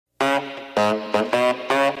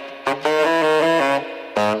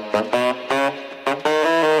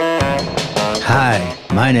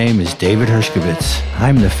My name is David Hershkovitz.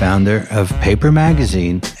 I'm the founder of Paper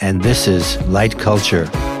Magazine, and this is Light Culture.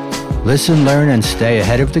 Listen, learn, and stay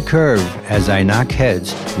ahead of the curve as I knock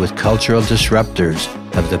heads with cultural disruptors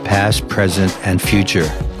of the past, present, and future.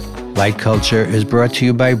 Light Culture is brought to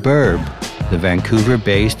you by Burb, the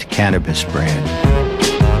Vancouver-based cannabis brand.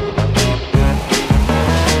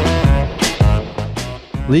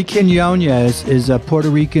 Lee Quiñones is a Puerto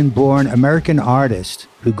Rican-born American artist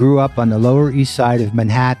who grew up on the Lower East Side of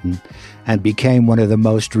Manhattan and became one of the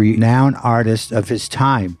most renowned artists of his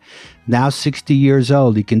time. Now 60 years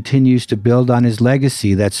old, he continues to build on his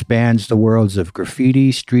legacy that spans the worlds of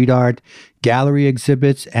graffiti, street art, gallery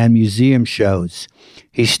exhibits, and museum shows.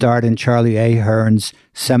 He starred in Charlie Ahearn's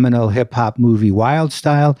seminal hip-hop movie Wild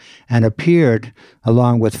Style and appeared,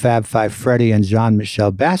 along with Fab Five Freddy and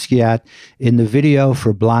Jean-Michel Basquiat, in the video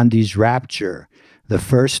for Blondie's Rapture, the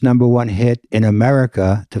first #1 hit in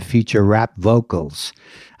America to feature rap vocals.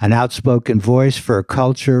 An outspoken voice for a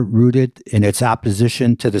culture rooted in its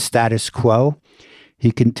opposition to the status quo,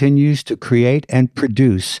 he continues to create and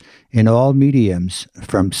produce in all mediums,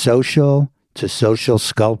 from social to social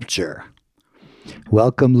sculpture.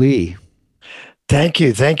 Welcome, Lee. Thank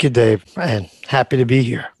you, Dave, and happy to be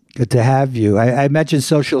here. Good to have you. I mentioned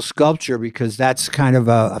social sculpture because that's kind of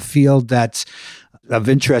a field that's of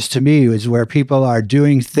interest to me, is where people are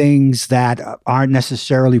doing things that aren't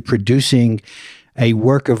necessarily producing a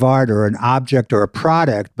work of art or an object or a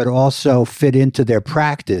product, but also fit into their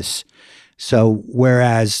practice. So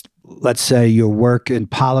whereas, let's say, your work in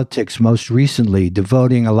politics most recently,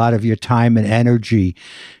 devoting a lot of your time and energy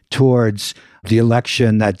towards the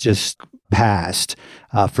election that just passed,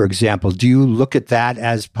 for example, do you look at that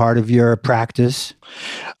as part of your practice?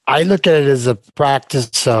 I look at it as a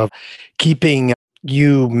practice of keeping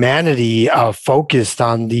humanity focused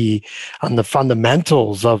on the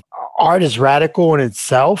fundamentals of art. Is radical in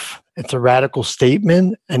itself. It's a radical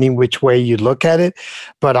statement, any which way you look at it.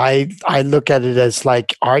 But I look at it as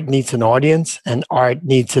like art needs an audience and art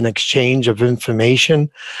needs an exchange of information.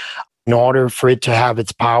 In order for it to have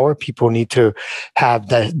its power, people need to have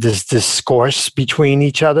this discourse between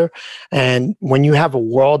each other. And when you have a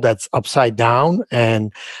world that's upside down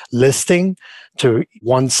and listing to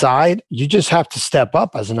one side, you just have to step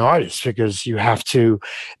up as an artist because you have to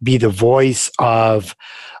be the voice of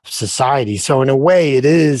society. So in a way, it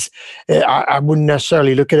is, I wouldn't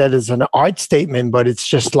necessarily look at it as an art statement, but it's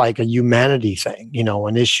just like a humanity thing,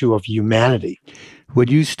 an issue of humanity. When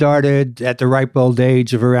you started at the ripe old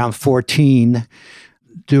age of around 14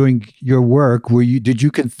 doing your work, did you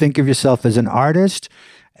think of yourself as an artist?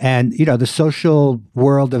 And, the social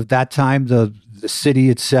world of that time, the city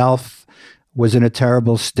itself was in a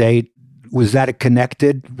terrible state. Was that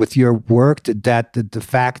connected with your work? Did the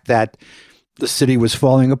fact that the city was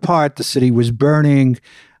falling apart, the city was burning,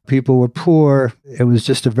 people were poor, it was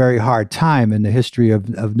just a very hard time in the history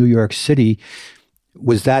of New York City.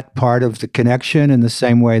 Was that part of the connection in the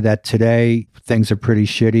same way that today things are pretty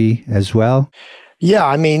shitty as well? Yeah,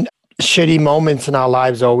 I mean, shitty moments in our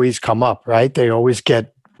lives always come up, right? They always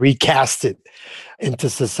get recasted into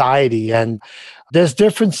society. And there's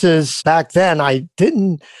differences. Back then, I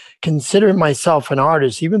didn't consider myself an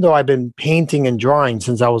artist, even though I've been painting and drawing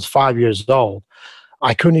since I was 5 years old.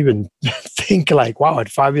 I couldn't even think like, wow, at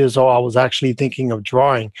 5 years old, I was actually thinking of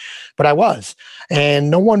drawing, but I was.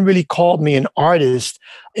 And no one really called me an artist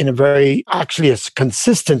in actually a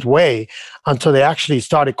consistent way until they actually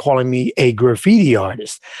started calling me a graffiti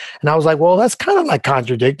artist. And I was like, well, that's kind of like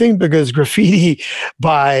contradicting because graffiti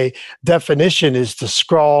by definition is to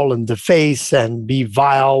scrawl and deface and be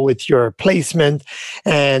vile with your placement.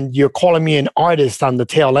 And you're calling me an artist on the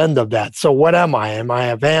tail end of that. So what am I? Am I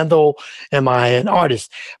a vandal? Am I an artist?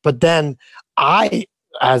 But then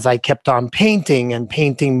as I kept on painting and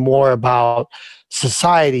painting more about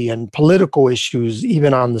society and political issues,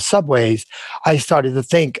 even on the subways, I started to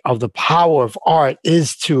think of the power of art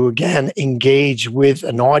is to, again, engage with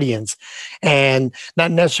an audience and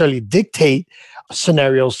not necessarily dictate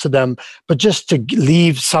scenarios to them, but just to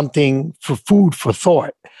leave something for food for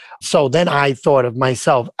thought. So then I thought of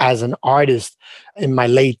myself as an artist in my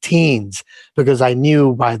late teens because I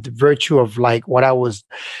knew by the virtue of like what I was,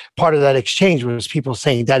 part of that exchange was people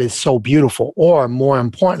saying that is so beautiful, or more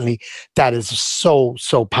importantly, that is so,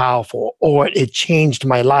 so powerful, or it changed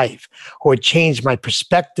my life, or it changed my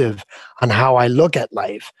perspective on how I look at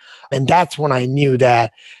life. And that's when I knew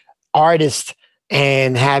that artist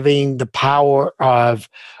and having the power of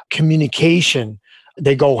communication,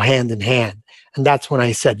 they go hand in hand. And that's when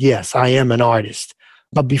I said, yes, I am an artist.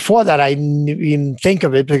 But before that, I didn't even think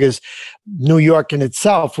of it because New York in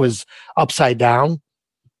itself was upside down.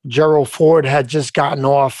 Gerald Ford had just gotten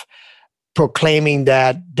off proclaiming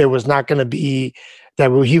that there was not going to be,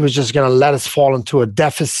 that he was just going to let us fall into a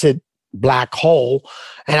deficit black hole.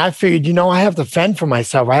 And I figured, I have to fend for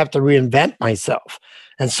myself. I have to reinvent myself.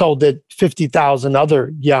 And so did 50,000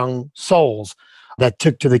 other young souls that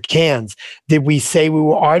took to the cans. Did we say we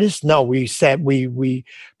were artists? No, we said we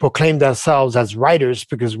proclaimed ourselves as writers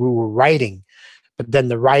because we were writing. But then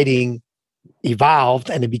the writing evolved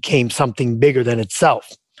and it became something bigger than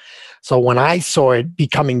itself. So when I saw it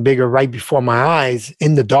becoming bigger right before my eyes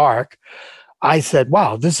in the dark, I said,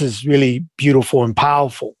 wow, this is really beautiful and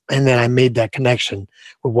powerful. And then I made that connection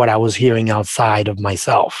with what I was hearing outside of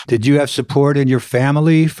myself. Did you have support in your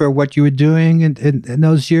family for what you were doing in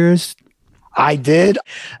those years? I did.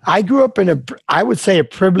 I grew up in I would say a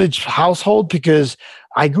privileged household because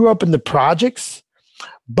I grew up in the projects,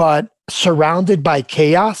 but surrounded by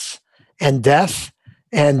chaos and death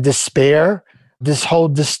and despair, this whole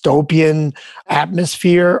dystopian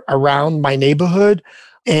atmosphere around my neighborhood.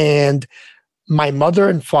 And my mother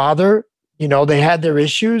and father, they had their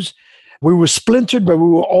issues. We were splintered, but we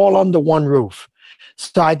were all under one roof.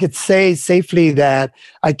 So I could say safely that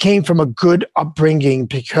I came from a good upbringing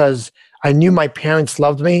because I knew my parents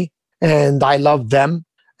loved me and I loved them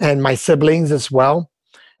and my siblings as well.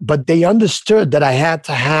 But they understood that I had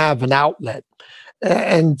to have an outlet.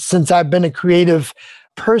 And since I've been a creative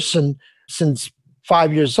person since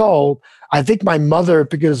 5 years old, I think my mother,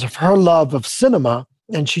 because of her love of cinema,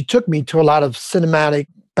 and she took me to a lot of cinematic,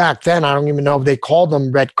 back then, I don't even know if they called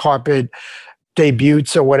them red carpet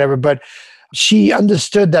debuts or whatever, but she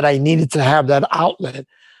understood that I needed to have that outlet.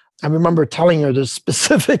 I remember telling her this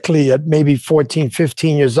specifically at maybe 14,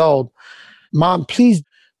 15 years old. Mom, please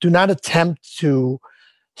do not attempt to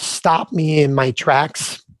stop me in my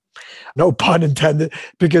tracks. No pun intended,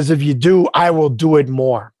 because if you do, I will do it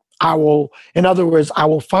more. In other words, I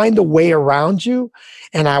will find a way around you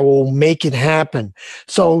and I will make it happen.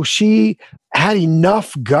 So she had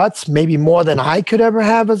enough guts, maybe more than I could ever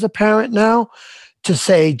have as a parent now, to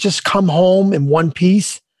say, just come home in one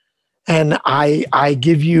piece and I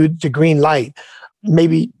give you the green light.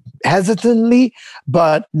 Maybe hesitantly,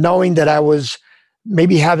 but knowing that I was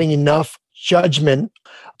maybe having enough judgment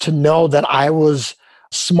to know that I was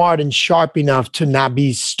smart and sharp enough to not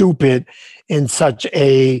be stupid in such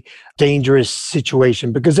a dangerous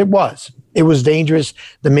situation, because it was dangerous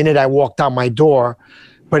the minute I walked out my door,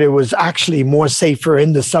 but it was actually more safer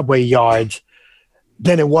in the subway yards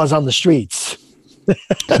than it was on the streets.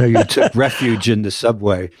 So you took refuge in the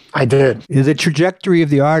subway. I did. The trajectory of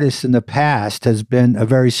the artist in the past has been a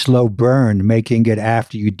very slow burn, making it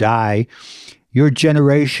after you die. Your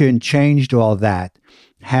generation changed all that.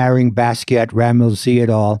 Haring, Basquiat, Rameau et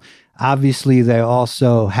al. Obviously, they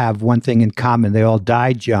also have one thing in common. They all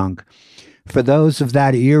died young. For those of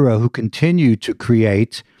that era who continue to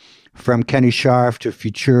create, from Kenny Scharf to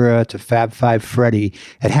Futura to Fab Five Freddy,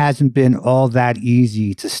 it hasn't been all that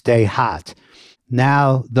easy to stay hot.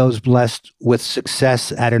 Now, those blessed with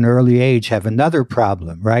success at an early age have another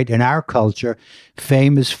problem, right? In our culture,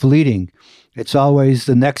 fame is fleeting. It's always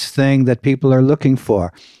the next thing that people are looking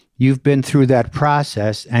for. You've been through that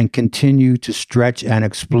process and continue to stretch and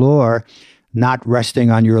explore, not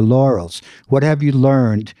resting on your laurels. What have you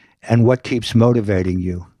learned and what keeps motivating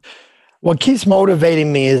you? What keeps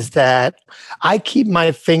motivating me is that I keep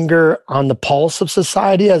my finger on the pulse of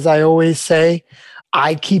society, as I always say.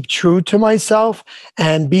 I keep true to myself,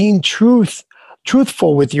 and being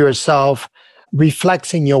truthful with yourself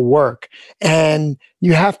reflects in your work. And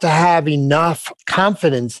you have to have enough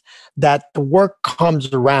confidence that the work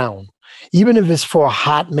comes around, even if it's for a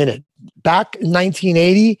hot minute. Back in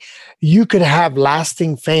 1980, you could have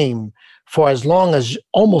lasting fame for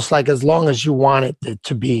almost as long as you wanted it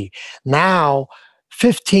to be. Now,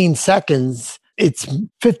 15 seconds, it's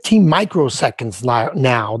 15 microseconds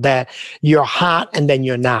now that you're hot and then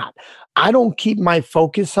you're not. I don't keep my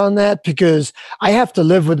focus on that because I have to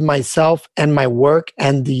live with myself and my work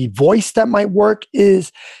and the voice that my work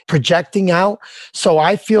is projecting out. So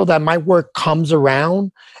I feel that my work comes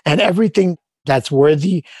around, and everything that's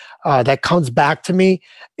worthy that comes back to me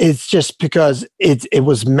is just because it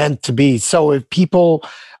was meant to be. So if people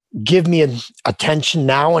give me attention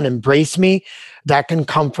now and embrace me, that can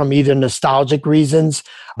come from either nostalgic reasons,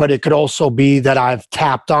 but it could also be that I've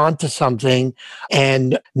tapped onto something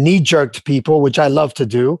and knee-jerked people, which I love to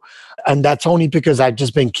do. And that's only because I've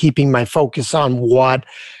just been keeping my focus on what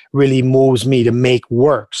really moves me to make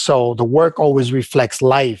work. So the work always reflects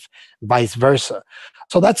life, vice versa.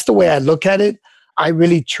 So that's the way I look at it. I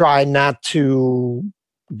really try not to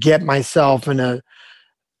get myself in a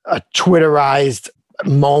Twitterized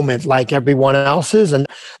moment like everyone else's. And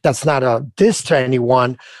that's not a diss to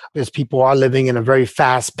anyone, because people are living in a very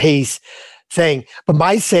fast paced thing. But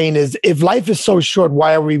my saying is, if life is so short,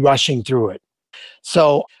 why are we rushing through it?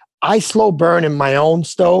 So I slow burn in my own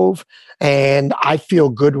stove, and I feel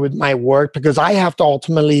good with my work because I have to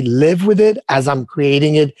ultimately live with it as I'm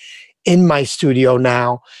creating it in my studio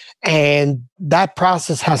now. And that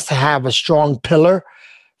process has to have a strong pillar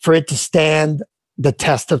for it to stand the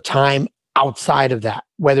test of time outside of that,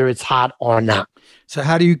 whether it's hot or not. So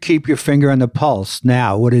how do you keep your finger on the pulse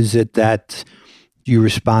now? What is it that you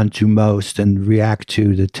respond to most and react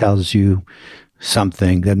to that tells you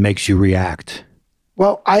something that makes you react?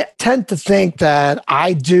 Well, I tend to think that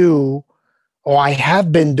I do, or I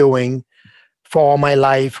have been doing for all my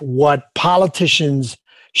life, what politicians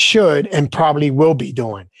should and probably will be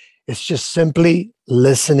doing. It's just simply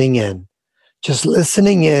listening in. Just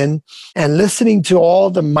listening in and listening to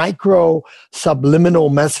all the micro subliminal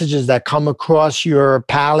messages that come across your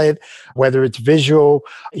palette, whether it's visual,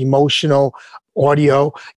 emotional,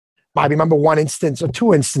 audio. I remember one instance or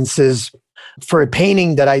two instances for a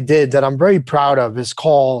painting that I did that I'm very proud of. It's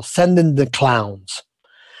called Sending the Clowns,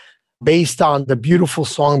 based on the beautiful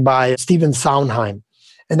song by Stephen Sondheim.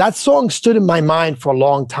 And that song stood in my mind for a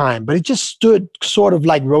long time, but it just stood sort of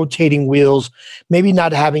like rotating wheels, maybe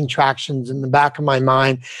not having tractions in the back of my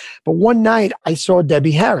mind. But one night I saw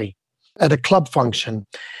Debbie Harry at a club function,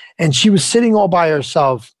 and she was sitting all by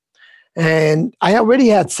herself. And I already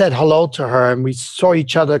had said hello to her, and we saw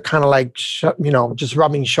each other kind of like, just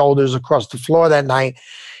rubbing shoulders across the floor that night.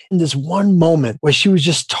 In this one moment where she was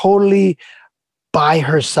just totally by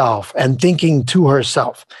herself and thinking to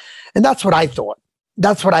herself. And that's what I thought.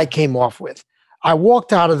 That's what I came off with. I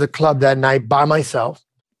walked out of the club that night by myself,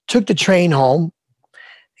 took the train home,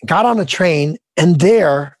 got on a train, and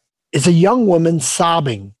there is a young woman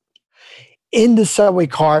sobbing in the subway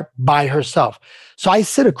car by herself. So I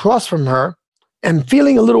sit across from her and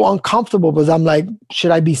feeling a little uncomfortable because I'm like,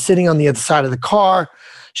 should I be sitting on the other side of the car?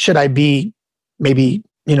 Should I be maybe,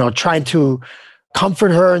 trying to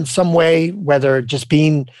comfort her in some way, whether just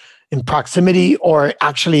being in proximity or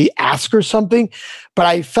actually ask her something? But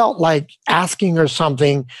I felt like asking her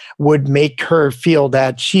something would make her feel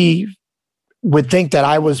that she would think that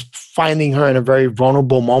I was finding her in a very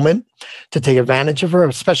vulnerable moment to take advantage of her,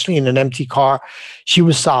 especially in an empty car. She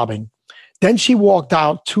was sobbing. Then she walked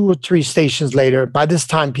out 2 or 3 stations later. By this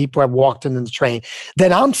time, people had walked in the train.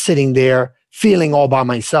 Then I'm sitting there feeling all by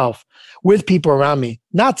myself with people around me,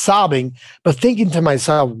 not sobbing, but thinking to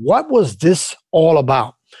myself, what was this all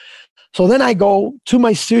about? So then I go to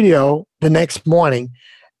my studio the next morning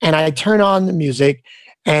and I turn on the music,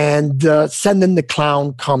 and Sending the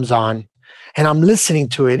Clown comes on, and I'm listening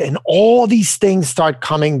to it, and all these things start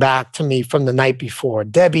coming back to me from the night before.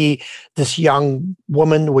 Debbie, this young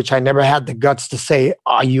woman, which I never had the guts to say,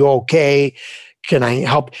 are you okay? Can I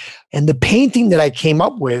help? And the painting that I came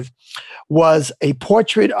up with was a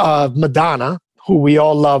portrait of Madonna, who we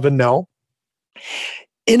all love and know,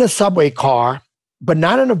 in a subway car, but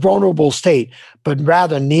not in a vulnerable state, but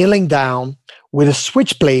rather kneeling down with a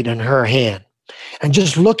switchblade in her hand and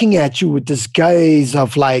just looking at you with this gaze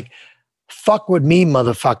of like, fuck with me,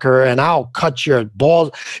 motherfucker, and I'll cut your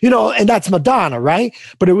balls, and that's Madonna, right?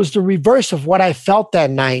 But it was the reverse of what I felt that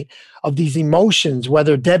night, of these emotions,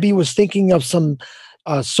 whether Debbie was thinking of some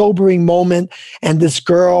sobering moment, and this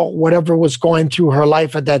girl, whatever was going through her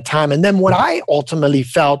life at that time. And then what I ultimately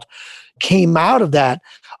felt came out of that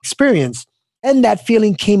experience. And that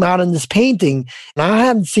feeling came out in this painting. And I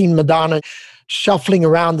hadn't seen Madonna shuffling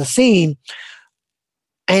around the scene.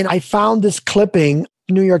 And I found this clipping,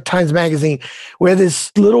 New York Times Magazine, where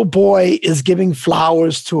this little boy is giving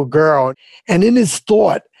flowers to a girl. And in his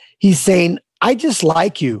thought, he's saying, I just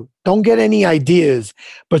like you. Don't get any ideas.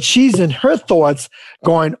 But she's in her thoughts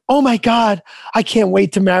going, oh my God, I can't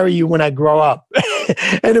wait to marry you when I grow up.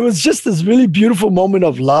 And it was just this really beautiful moment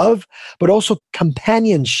of love, but also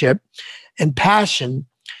companionship and passion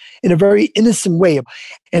in a very innocent way.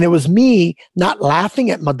 And it was me not laughing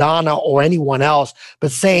at Madonna or anyone else,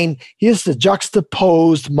 but saying, here's the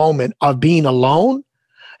juxtaposed moment of being alone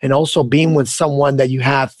and also being with someone that you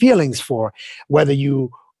have feelings for, whether you're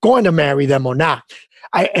going to marry them or not.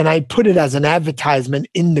 I put it as an advertisement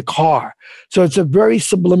in the car. So it's a very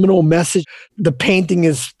subliminal message. The painting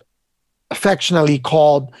is affectionately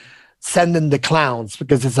called Sending the Clowns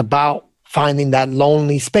because it's about finding that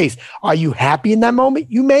lonely space. Are you happy in that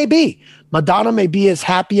moment? You may be. Madonna may be as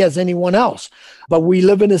happy as anyone else. But we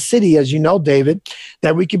live in a city, as you know, David,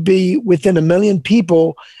 that we could be within 1 million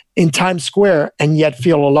people in Times Square and yet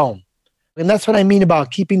feel alone. And that's what I mean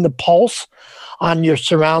about keeping the pulse on your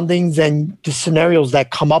surroundings and the scenarios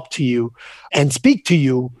that come up to you and speak to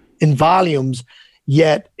you in volumes,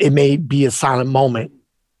 yet it may be a silent moment.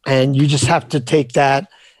 And you just have to take that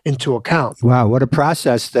into account. Wow, what a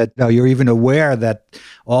process that you're even aware that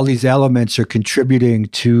all these elements are contributing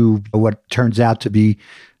to what turns out to be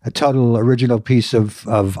a total original piece of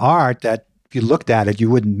art that if you looked at it, you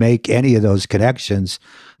wouldn't make any of those connections.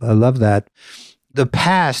 I love that. The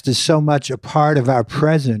past is so much a part of our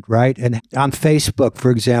present, right? And on Facebook,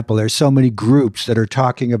 for example, there's so many groups that are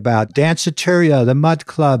talking about Danceteria, the Mud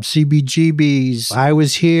Club, CBGBs. I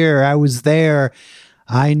was here, I was there,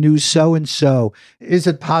 I knew so-and-so. Is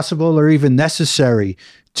it possible or even necessary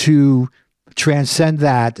to transcend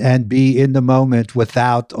that and be in the moment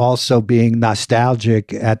without also being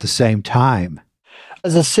nostalgic at the same time?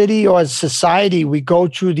 As a city or as a society, we go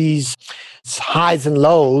through these highs and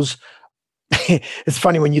lows. It's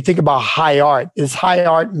funny when you think about high art. Is high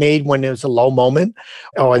art made when there's a low moment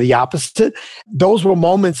or the opposite? Those were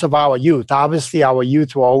moments of our youth. Obviously, our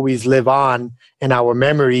youth will always live on in our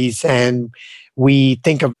memories. And we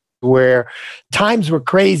think of where times were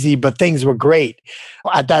crazy, but things were great.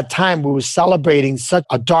 At that time, we were celebrating such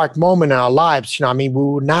a dark moment in our lives. You know, I mean, we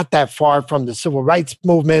were not that far from the civil rights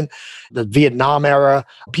movement, the Vietnam era.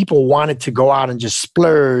 People wanted to go out and just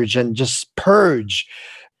splurge and just purge.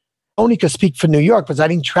 I only could speak for New York because I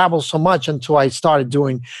didn't travel so much until I started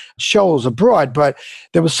doing shows abroad. But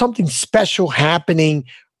there was something special happening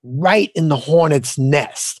right in the hornet's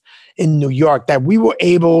nest in New York that we were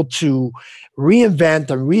able to reinvent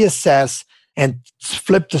and reassess and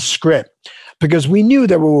flip the script because we knew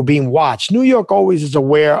that we were being watched. New York always is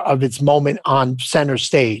aware of its moment on center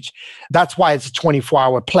stage. That's why it's a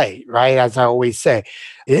 24-hour play, right? As I always say,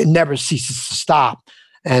 it never ceases to stop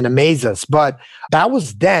and amaze us. But that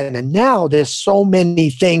was then. And now there's so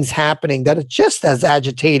many things happening that are just as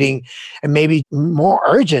agitating and maybe more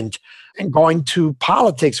urgent. And going to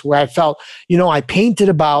politics where I felt, you know, I painted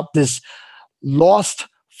about this lost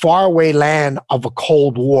faraway land of a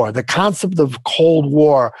Cold War. The concept of Cold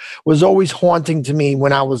War was always haunting to me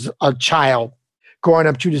when I was a child, growing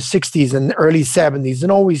up through the 60s and early 70s,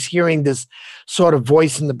 and always hearing this sort of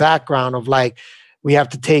voice in the background of like, we have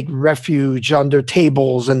to take refuge under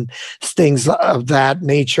tables and things of that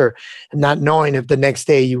nature, and not knowing if the next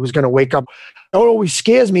day you was going to wake up. It always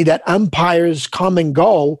scares me that empires come and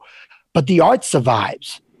go, but the art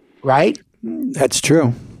survives, right? That's true.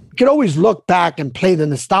 You could always look back and play the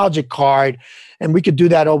nostalgic card, and we could do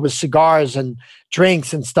that over cigars and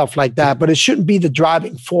drinks and stuff like that, but it shouldn't be the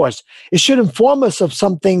driving force. It should inform us of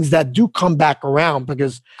some things that do come back around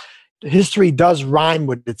because history does rhyme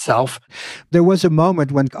with itself. There was a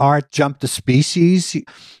moment when art jumped the species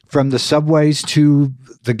from the subways to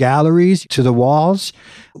the galleries to the walls.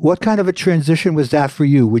 What kind of a transition was that for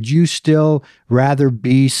you? Would you still rather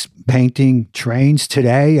be painting trains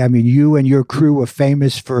today? I mean, you and your crew were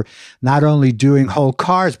famous for not only doing whole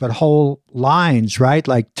cars, but whole lines, right?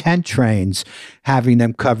 Like 10 trains, having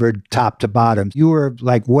them covered top to bottom. You were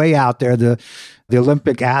like way out there, the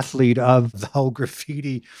Olympic athlete of the whole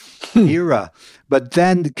graffiti era. But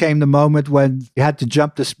then came the moment when you had to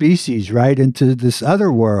jump the species, right, into this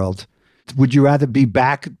other world. Would you rather be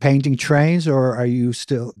back painting trains, or are you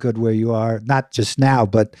still good where you are? Not just now,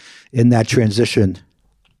 but in that transition.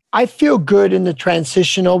 I feel good in the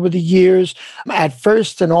transition over the years. At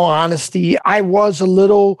first, in all honesty, I was a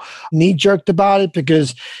little knee-jerked about it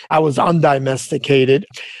because I was undomesticated.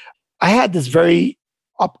 I had this very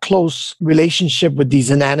up-close relationship with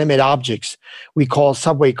these inanimate objects we call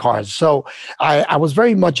subway cars. So I was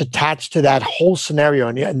very much attached to that whole scenario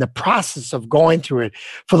and the process of going through it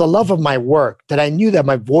for the love of my work, that I knew that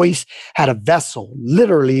my voice had a vessel,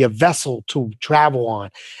 literally a vessel to travel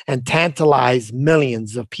on and tantalize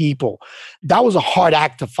millions of people. That was a hard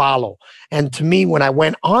act to follow. And to me, when I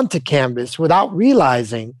went onto canvas without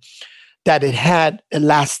realizing that it had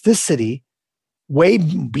elasticity way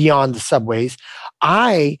beyond the subways,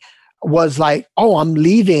 I was like, oh, I'm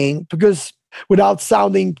leaving because without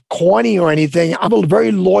sounding corny or anything, I'm a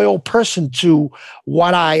very loyal person to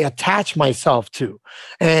what I attach myself to.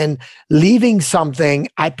 And leaving something,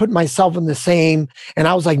 I put myself in the same, and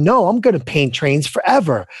I was like, no, I'm going to paint trains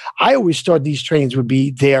forever. I always thought these trains would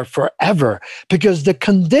be there forever because the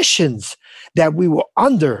conditions that we were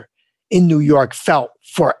under in New York felt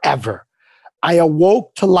forever. I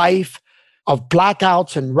awoke to life of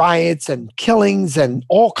blackouts and riots and killings and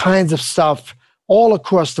all kinds of stuff all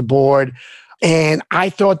across the board. And I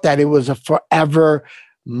thought that it was a forever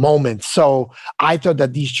moments. So I thought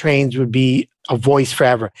that these trains would be a voice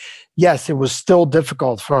forever. Yes, it was still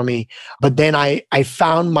difficult for me, but then I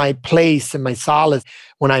found my place and my solace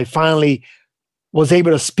when I finally was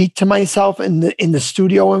able to speak to myself in the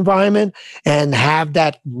studio environment and have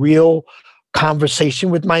that real conversation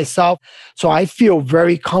with myself. So I feel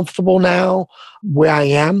very comfortable now where I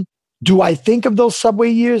am. Do I think of those Subway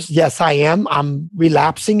years? Yes, I am. I'm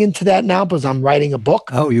relapsing into that now because I'm writing a book.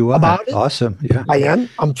 Oh, you are? About it. Awesome. Yeah. I am.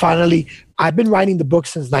 I've been writing the book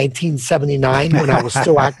since 1979 when I was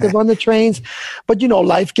still active on the trains. But,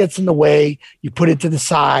 life gets in the way. You put it to the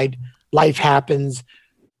side. Life happens.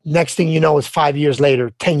 Next thing you know, it's 5 years later,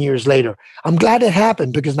 10 years later. I'm glad it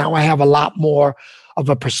happened because now I have a lot more of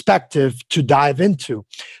a perspective to dive into.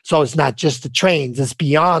 So it's not just the trains, it's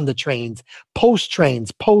beyond the trains, post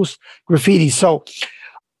graffiti. So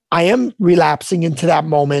I am relapsing into that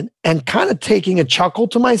moment and kind of taking a chuckle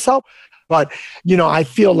to myself. But, I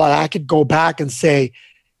feel like I could go back and say,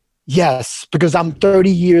 yes, because I'm 30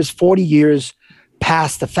 years, 40 years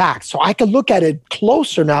past the fact. So I can look at it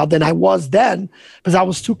closer now than I was then because I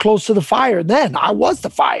was too close to the fire then. I was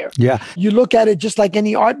the fire. Yeah. You look at it just like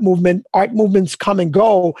any art movement. Art movements come and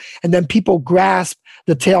go, and then people grasp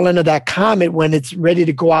the tail end of that comet when it's ready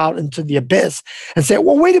to go out into the abyss and say,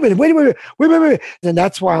 well, wait a minute. And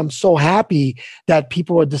that's why I'm so happy that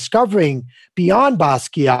people are discovering beyond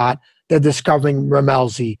Basquiat. They're discovering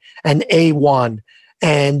Rammellzee and A1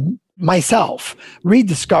 and myself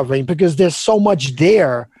rediscovering because there's so much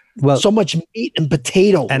there, so much meat and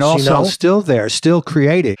potatoes. And also still there, still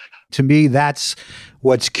creating. To me, that's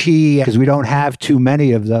what's key because we don't have too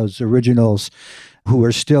many of those originals who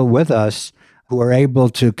are still with us, who are able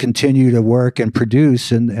to continue to work and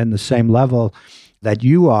produce in the same level that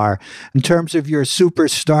you are. In terms of your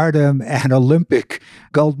superstardom and Olympic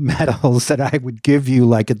gold medals that I would give you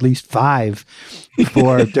like at least 5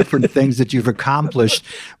 for different things that you've accomplished,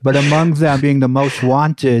 but among them being the most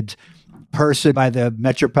wanted person by the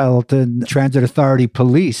Metropolitan Transit Authority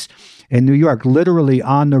police in New York, literally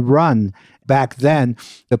on the run. Back then,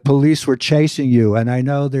 the police were chasing you. And I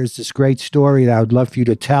know there's this great story that I would love for you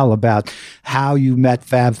to tell about how you met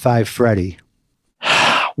Fab Five Freddy.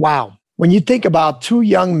 Wow. When you think about 2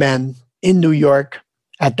 young men in New York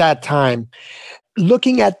at that time,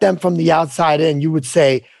 looking at them from the outside in, you would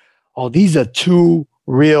say, oh, these are 2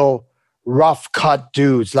 real rough cut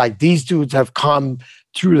dudes. Like these dudes have come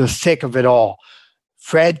through the thick of it all.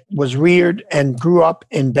 Fred was reared and grew up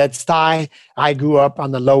in Bed-Stuy. I grew up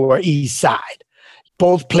on the Lower East Side.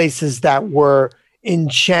 Both places that were in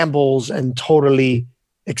shambles and totally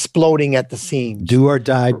exploding at the seams. Do or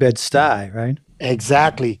die Bed-Stuy, right?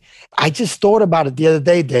 Exactly. I just thought about it the other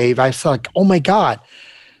day, Dave. I was like, oh my God,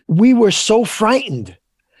 we were so frightened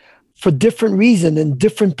for different reasons and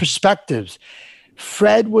different perspectives.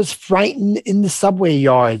 Fred was frightened in the subway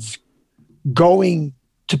yards going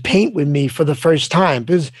to paint with me for the first time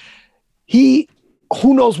because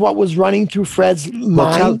who knows what was running through Fred's mind.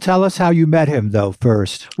 Well, tell us how you met him, though,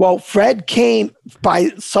 first. Well, Fred came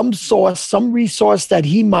by some resource that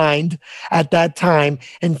he mined at that time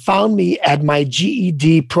and found me at my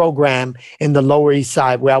GED program in the Lower East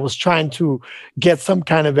Side where I was trying to get some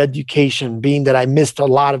kind of education, being that I missed a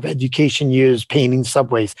lot of education years painting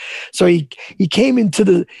subways. So he came into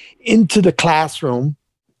the classroom,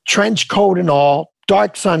 trench coat and all,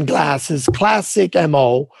 dark sunglasses, classic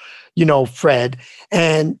MO, Fred,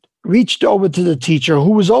 and reached over to the teacher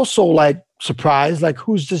who was also like surprised, like,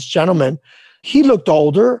 who's this gentleman? He looked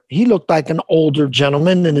older. He looked like an older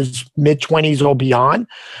gentleman in his mid-20s or beyond,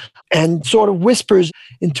 and sort of whispers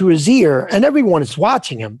into his ear, and everyone is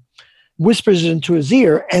watching him, whispers into his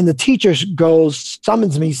ear, and the teacher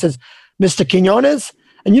summons me, says, Mr. Quinones?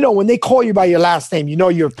 And when they call you by your last name,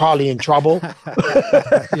 you're probably in trouble.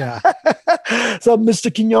 Yeah. So,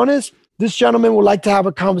 Mr. Quinones, this gentleman would like to have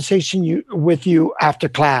a conversation with you after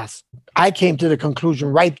class. I came to the conclusion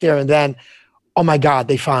right there and then, oh my God,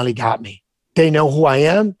 they finally got me. They know who I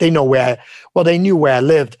am. They know they knew where I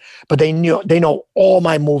lived, but they know all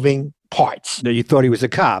my moving parts. You thought he was a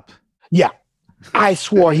cop? Yeah. I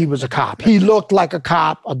swore he was a cop. He looked like a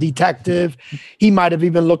cop, a detective. He might have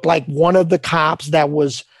even looked like one of the cops that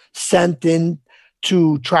was sent in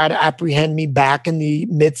to try to apprehend me back in the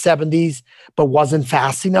mid-70s, but wasn't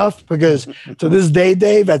fast enough because to this day,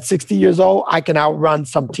 Dave, at 60 years old, I can outrun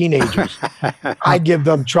some teenagers. I give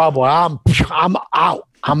them trouble. I'm out.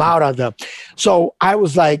 I'm out of them. So I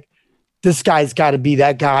was like, this guy's got to be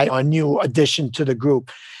that guy, a new addition to the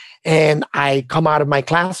group. And I come out of my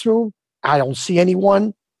classroom. I don't see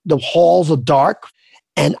anyone. The halls are dark.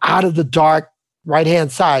 And out of the dark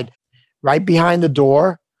right-hand side, right behind the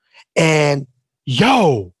door, and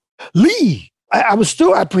yo, Lee. I was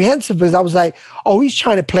still apprehensive because I was like, oh, he's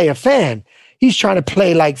trying to play a fan. He's trying to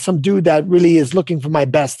play like some dude that really is looking for my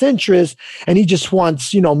best interest. And he just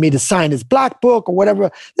wants, me to sign his black book or whatever.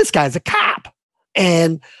 This guy's a cop.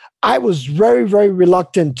 And I was very, very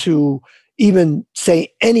reluctant to even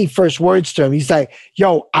say any first words to him. He's like,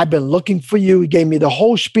 yo, I've been looking for you. He gave me the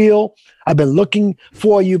whole spiel. I've been looking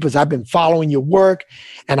for you because I've been following your work.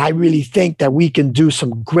 And I really think that we can do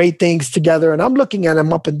some great things together. And I'm looking at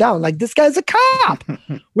him up and down like, this guy's a cop.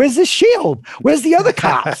 Where's his shield? Where's the other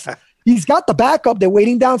cops? He's got the backup. They're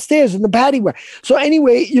waiting downstairs in the patio. So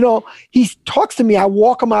anyway, he talks to me. I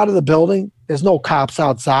walk him out of the building. There's no cops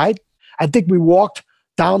outside. I think we walked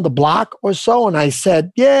down the block or so. And I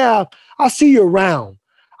said, yeah, I'll see you around.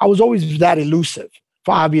 I was always that elusive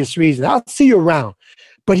for obvious reasons. I'll see you around.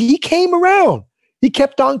 But he came around. He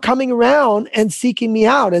kept on coming around and seeking me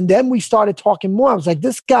out. And then we started talking more. I was like,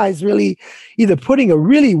 this guy's really either putting a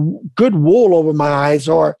really good wool over my eyes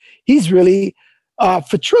or he's really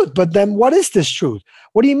for truth. But then what is this truth?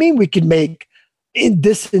 What do you mean we could make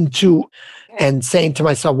this into, and saying to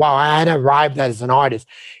myself, wow, I had arrived as an artist.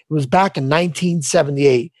 It was back in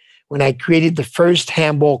 1978 when I created the first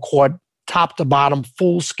handball court, top to bottom,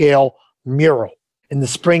 full scale mural in the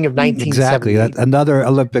spring of 1978. Exactly. Another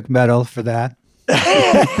Olympic medal for that.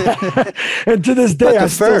 And to this day, I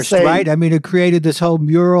still say, right? I mean, it created this whole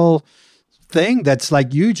mural thing that's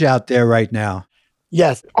like huge out there right now.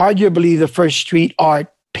 Yes, arguably the first street art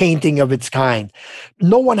painting of its kind.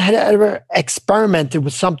 No one had ever experimented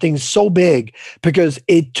with something so big because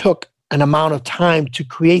it took an amount of time to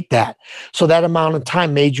create that. So that amount of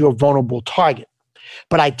time made you a vulnerable target.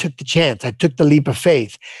 But I took the chance. I took the leap of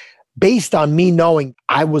faith based on me knowing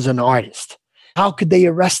I was an artist. How could they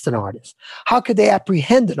arrest an artist? How could they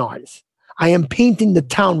apprehend an artist? I am painting the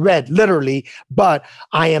town red, literally, but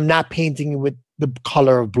I am not painting it with the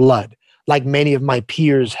color of blood like many of my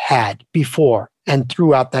peers had before and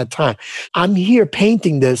throughout that time. I'm here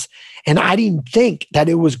painting this, and I didn't think that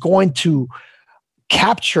it was going to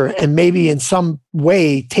capture and maybe in some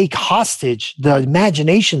way take hostage the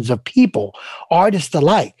imaginations of people, artists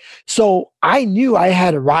alike. So I knew I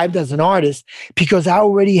had arrived as an artist because I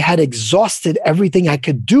already had exhausted everything I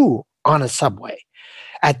could do on a subway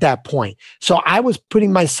at that point. So I was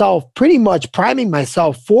putting myself, pretty much priming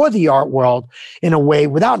myself for the art world in a way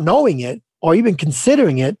without knowing it or even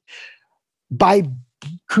considering it, by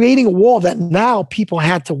creating a wall that now people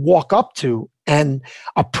had to walk up to and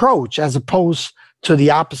approach, as opposed to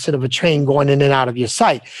the opposite of a train going in and out of your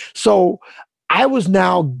sight. So I was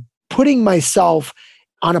now putting myself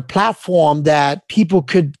on a platform that people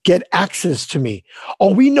could get access to me.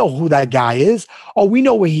 Oh, we know who that guy is. Oh, we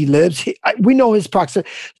know where he lives. We know his proximity,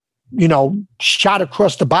 shot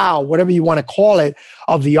across the bow, whatever you want to call it,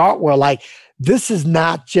 of the art world. Like, this is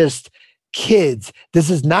not just kids.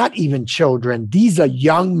 This is not even children. These are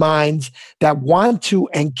young minds that want to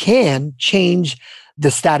and can change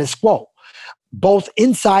the status quo, both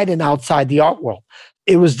inside and outside the art world.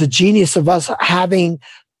 It was the genius of us having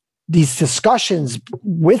these discussions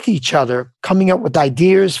with each other, coming up with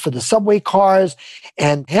ideas for the subway cars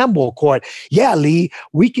and handball court. Yeah, Lee,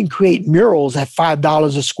 we can create murals at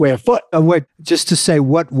 $5 a square foot. Wait, just to say,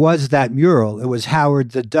 what was that mural? It was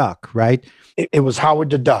Howard the Duck, right? It was Howard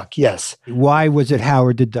the Duck, yes. Why was it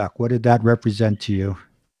Howard the Duck? What did that represent to you?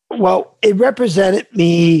 Well, it represented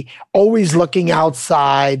me always looking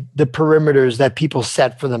outside the perimeters that people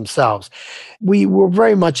set for themselves. We were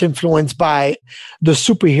very much influenced by the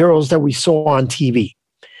superheroes that we saw on TV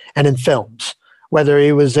and in films, whether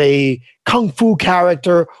it was a kung fu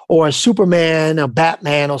character or a Superman, a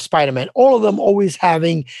Batman, or Spider-Man, all of them always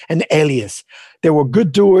having an alias. There were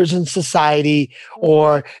good doers in society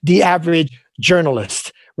or the average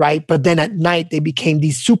journalist, right? But then at night, they became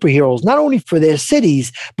these superheroes, not only for their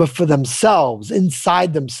cities, but for themselves,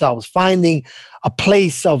 inside themselves, finding a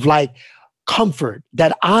place of like comfort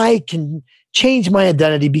that I can change my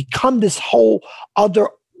identity, become this whole other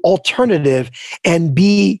alternative, and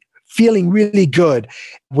be feeling really good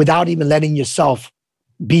without even letting yourself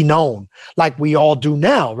be known like we all do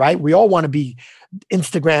now, right? We all want to be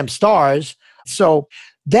Instagram stars. So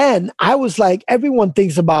then I was like, everyone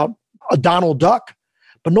thinks about a Donald Duck,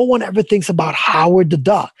 but no one ever thinks about Howard the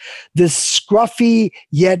Duck, this scruffy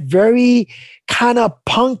yet very kind of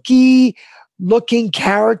punky looking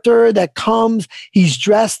character that comes. He's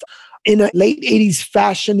dressed in a late 80s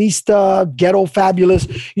fashionista, ghetto fabulous,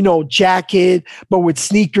 jacket, but with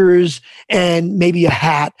sneakers and maybe a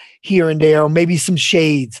hat here and there, or maybe some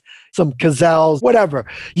shades. some Cazelles, whatever.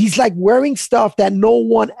 He's like wearing stuff that no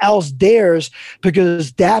one else dares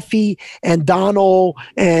because Daffy and Donald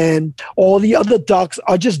and all the other ducks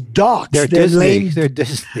are just ducks. They're Disney. Lame. They're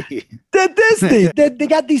Disney. They're Disney. They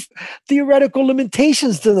got these theoretical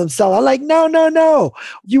limitations to themselves. I'm like, no.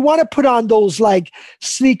 You want to put on those like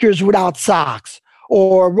sneakers without socks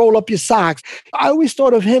or roll up your socks. I always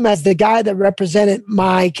thought of him as the guy that represented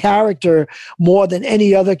my character more than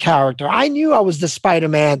any other character. I knew I was the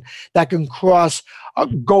Spider-Man that can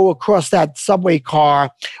go across that subway car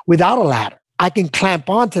without a ladder. I can clamp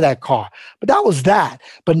onto that car. But that was that.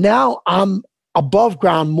 But now I'm above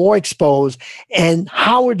ground, more exposed. And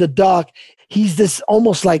Howard the Duck, he's this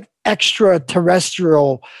almost like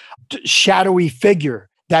extraterrestrial, shadowy figure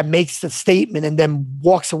that makes the statement and then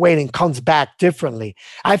walks away and comes back differently.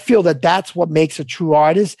 I feel that that's what makes a true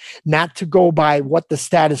artist, not to go by what the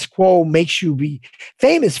status quo makes you be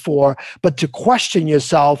famous for, but to question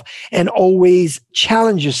yourself and always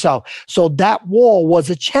challenge yourself. So that wall was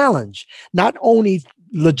a challenge, not only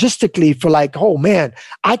logistically for like, oh man,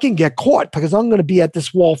 I can get caught because I'm going to be at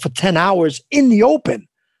this wall for 10 hours in the open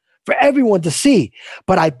for everyone to see.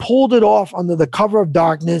 But I pulled it off under the cover of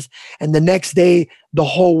darkness. And the next day, the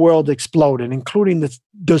whole world exploded, including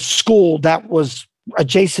the school that was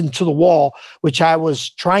adjacent to the wall, which I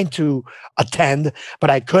was trying to attend,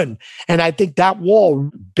 but I couldn't. And I think that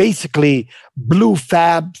wall basically blew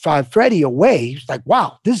Fab Five Freddy away. He was like,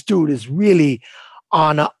 wow, this dude is really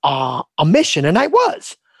on a mission. And I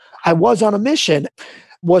was on a mission.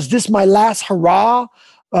 Was this my last hurrah?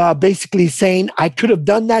 Basically saying I could have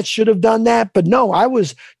done that, should have done that. But no, I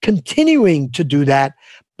was continuing to do that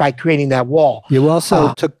by creating that wall. You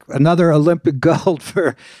also took another Olympic gold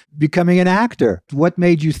for becoming an actor. What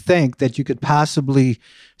made you think that you could possibly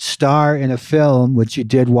star in a film, which you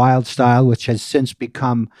did, Wild Style, which has since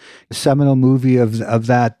become a seminal movie of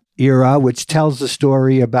that era, which tells the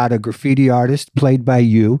story about a graffiti artist played by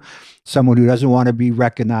you, someone who doesn't want to be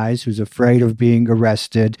recognized, who's afraid of being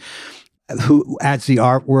arrested, who, as the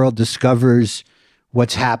art world discovers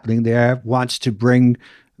what's happening there, wants to bring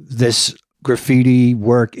this graffiti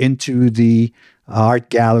work into the art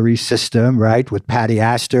gallery system, right? With Patty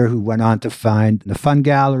Astor, who went on to find the Fun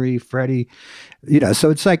Gallery, Freddie, so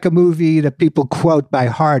it's like a movie that people quote by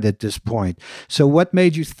heart at this point. So what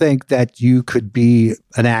made you think that you could be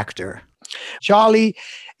an actor? Charlie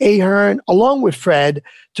Ahern, along with Fred,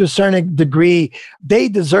 to a certain degree, they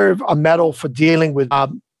deserve a medal for dealing with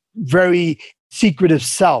very secretive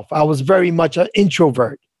self. I was very much an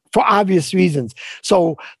introvert for obvious reasons.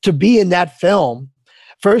 So to be in that film,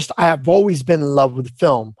 first, I have always been in love with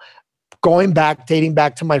film. Dating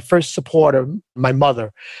back to my first supporter, my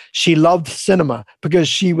mother. She loved cinema because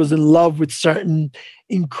she was in love with certain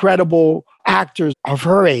incredible actors of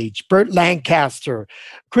her age, Burt Lancaster,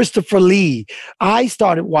 Christopher Lee. I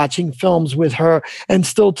started watching films with her, and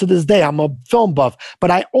still to this day, I'm a film buff.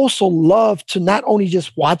 But I also love to not only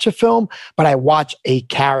just watch a film, but I watch a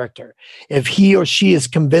character. If he or she is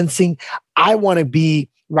convincing, I want to be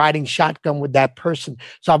riding shotgun with that person.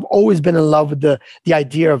 So I've always been in love with the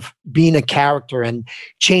idea of being a character and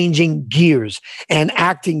changing gears. And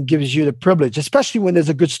acting gives you the privilege, especially when there's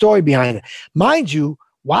a good story behind it. Mind you,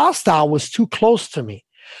 Wild Style was too close to me.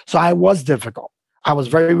 So I was difficult. I was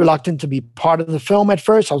very reluctant to be part of the film at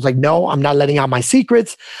first. I was like, no, I'm not letting out my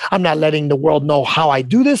secrets. I'm not letting the world know how I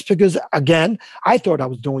do this because, again, I thought I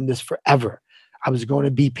was doing this forever. I was going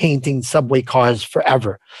to be painting subway cars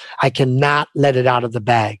forever. I cannot let it out of the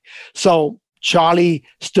bag. So Charlie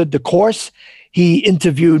stood the course. He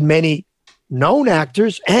interviewed many known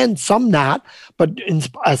actors and some not, but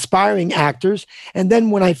aspiring actors. And then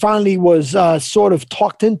when I finally was sort of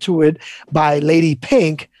talked into it by Lady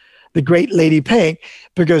Pink, the great Lady Pink,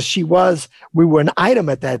 because we were an item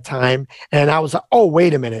at that time. And I was like, oh,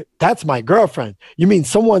 wait a minute. That's my girlfriend. You mean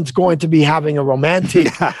someone's going to be having a romantic,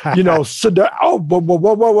 whoa.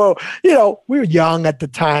 We were young at the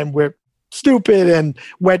time. We're stupid and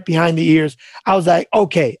wet behind the ears. I was like,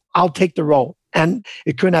 okay, I'll take the role. And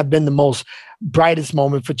it couldn't have been the most brightest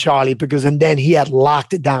moment for Charlie and then he had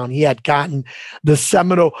locked it down. He had gotten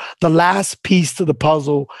the last piece to the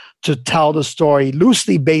puzzle to tell the story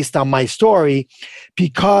loosely based on my story,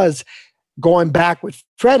 because going back with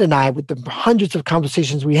Fred and I, with the hundreds of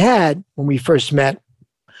conversations we had when we first met,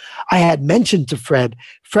 I had mentioned to Fred,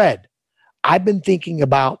 I've been thinking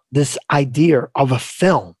about this idea of a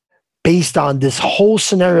film based on this whole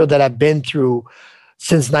scenario that I've been through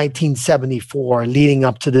since 1974, leading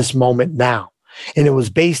up to this moment now. And it was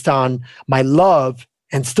based on my love,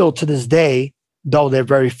 and still to this day, though there are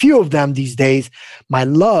very few of them these days, my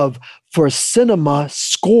love for cinema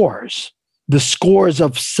scores. the scores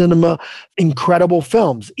of cinema, incredible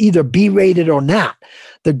films, either B-rated or not.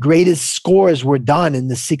 The greatest scores were done in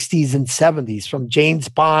the 60s and 70s, from James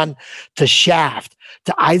Bond to Shaft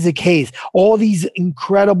to Isaac Hayes, all these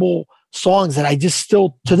incredible songs that I just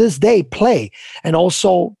still to this day play. And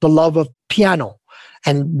also the love of piano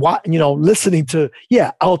and listening to,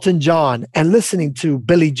 Elton John and listening to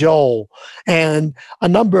Billy Joel and a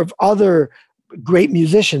number of other great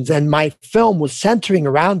musicians. And my film was centering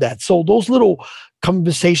around that. So those little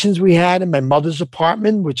conversations we had in my mother's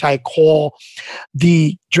apartment, which I call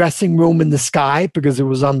the dressing room in the sky because it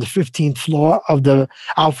was on the 15th floor of the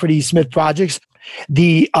Alfred E. Smith Projects,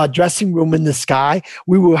 the dressing room in the sky,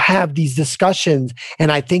 we will have these discussions.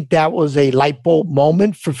 And I think that was a light bulb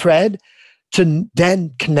moment for Fred to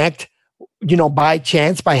then connect, by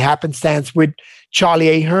chance, by happenstance with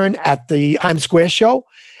Charlie Ahern at the Times Square show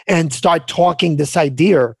and start talking this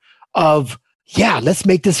idea of, let's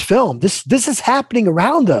make this film. This is happening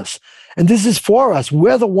around us and this is for us.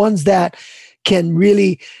 We're the ones that can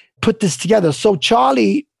really put this together. So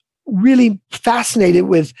Charlie really fascinated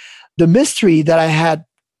with the mystery that I had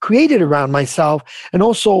created around myself and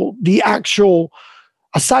also the actual,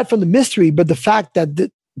 aside from the mystery, but the fact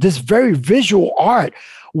that this very visual art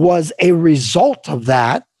was a result of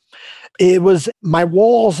that. It was my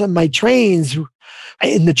walls and my trains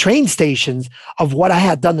in the train stations of what I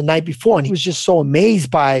had done the night before. And he was just so amazed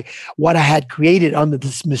by what I had created under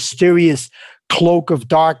this mysterious cloak of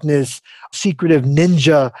darkness, secretive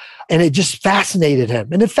ninja. And it just fascinated him.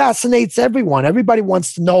 And it fascinates everyone. Everybody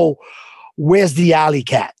wants to know, where's the alley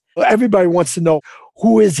cat? Everybody wants to know,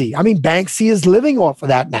 who is he? I mean, Banksy is living off of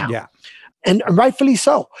that now. Yeah. And rightfully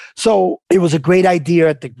so. So it was a great idea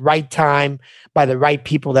at the right time by the right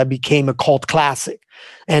people that became a cult classic.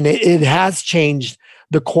 And it has changed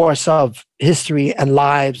the course of history and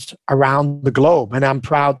lives around the globe. And I'm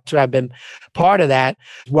proud to have been part of that.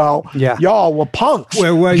 Well, y'all were punks.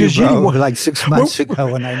 Where were you, bro? Like 6 months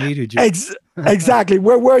ago when I needed you. Exactly.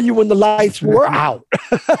 Where were you when the lights were out?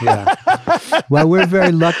 Yeah. Well, we're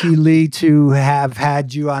very lucky, Lee, to have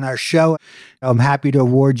had you on our show. I'm happy to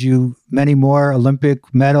award you many more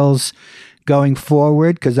Olympic medals going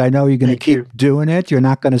forward because I know you're going to keep doing it. You're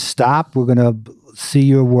not going to stop. We're going to see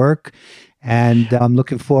your work. And I'm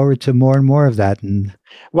looking forward to more and more of that. And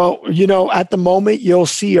well, at the moment, you'll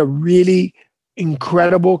see a really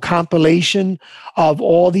incredible compilation of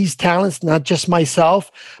all these talents, not just myself,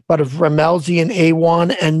 but of Rammellzee and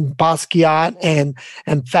A1 and Basquiat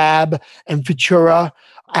and Fab and Futura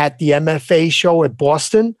at the MFA show at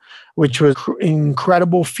Boston, which was an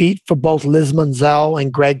incredible feat for both Liz Munzel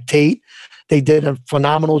and Greg Tate. They did a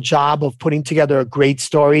phenomenal job of putting together a great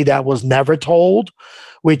story that was never told,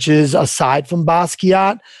 which is, aside from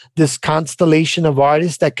Basquiat, this constellation of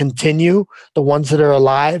artists that continue, the ones that are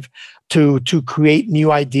alive, to create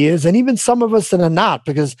new ideas, and even some of us that are not,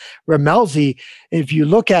 because Rammellzee, if you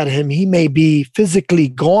look at him, he may be physically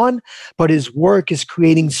gone, but his work is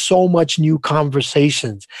creating so much new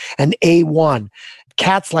conversations. And A1,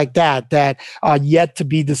 cats like that are yet to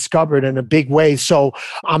be discovered in a big way. So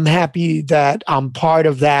I'm happy that I'm part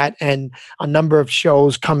of that, and a number of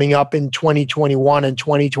shows coming up in 2021 and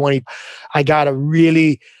 2020. I got a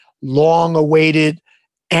really long-awaited,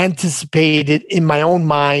 anticipated in my own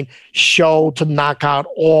mind show to knock out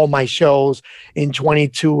all my shows in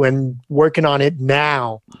 22 and working on it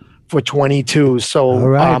now for 22. So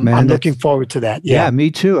right, I'm looking forward to that. Yeah,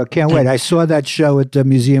 me too. I can't wait. I saw that show at the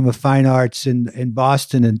Museum of Fine Arts in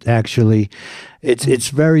Boston, and actually it's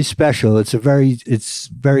very special. It's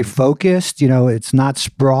very focused, it's not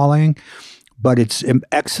sprawling, but it's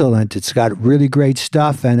excellent. It's got really great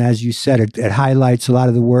stuff. And as you said, it highlights a lot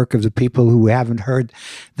of the work of the people who we haven't heard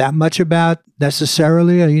that much about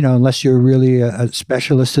necessarily, unless you're really a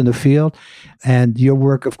specialist in the field. And your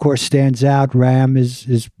work, of course, stands out. Ram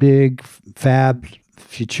is big, Fab,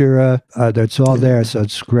 Futura, that's all there. So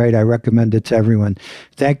it's great. I recommend it to everyone.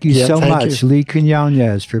 Thank you so much, Lee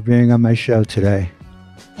Quinones, for being on my show today.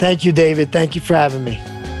 Thank you, David. Thank you for having me.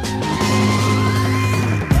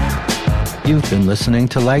 You've been listening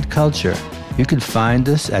to Light Culture. You can find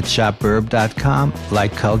us at shopburb.com,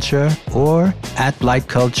 Light Culture, or at Light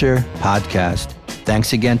Culture Podcast.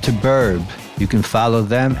 Thanks again to Burb. You can follow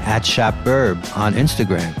them at shopburb on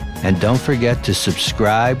Instagram. And don't forget to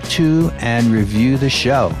subscribe to and review the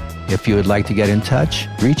show. If you would like to get in touch,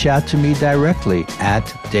 reach out to me directly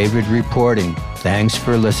at David Reporting. Thanks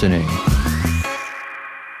for listening.